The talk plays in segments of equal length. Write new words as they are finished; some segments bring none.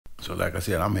So like I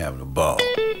said, I'm having a ball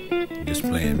just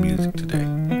playing music today.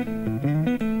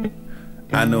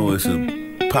 I know it's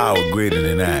a power greater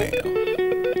than I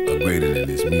am, or greater than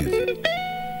this music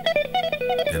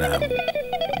that I'm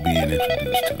being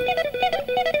introduced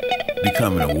to,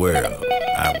 becoming aware of.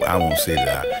 I won't say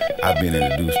that I've been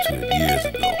introduced to it years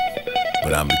ago,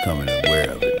 but I'm becoming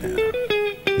aware of it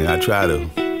now. And I try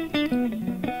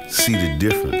to see the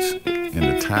difference in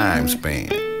the time span,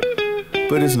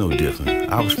 but it's no different.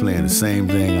 I was playing the same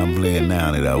thing I'm playing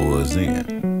now that I was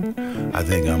then. I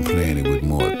think I'm playing it with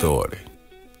more authority.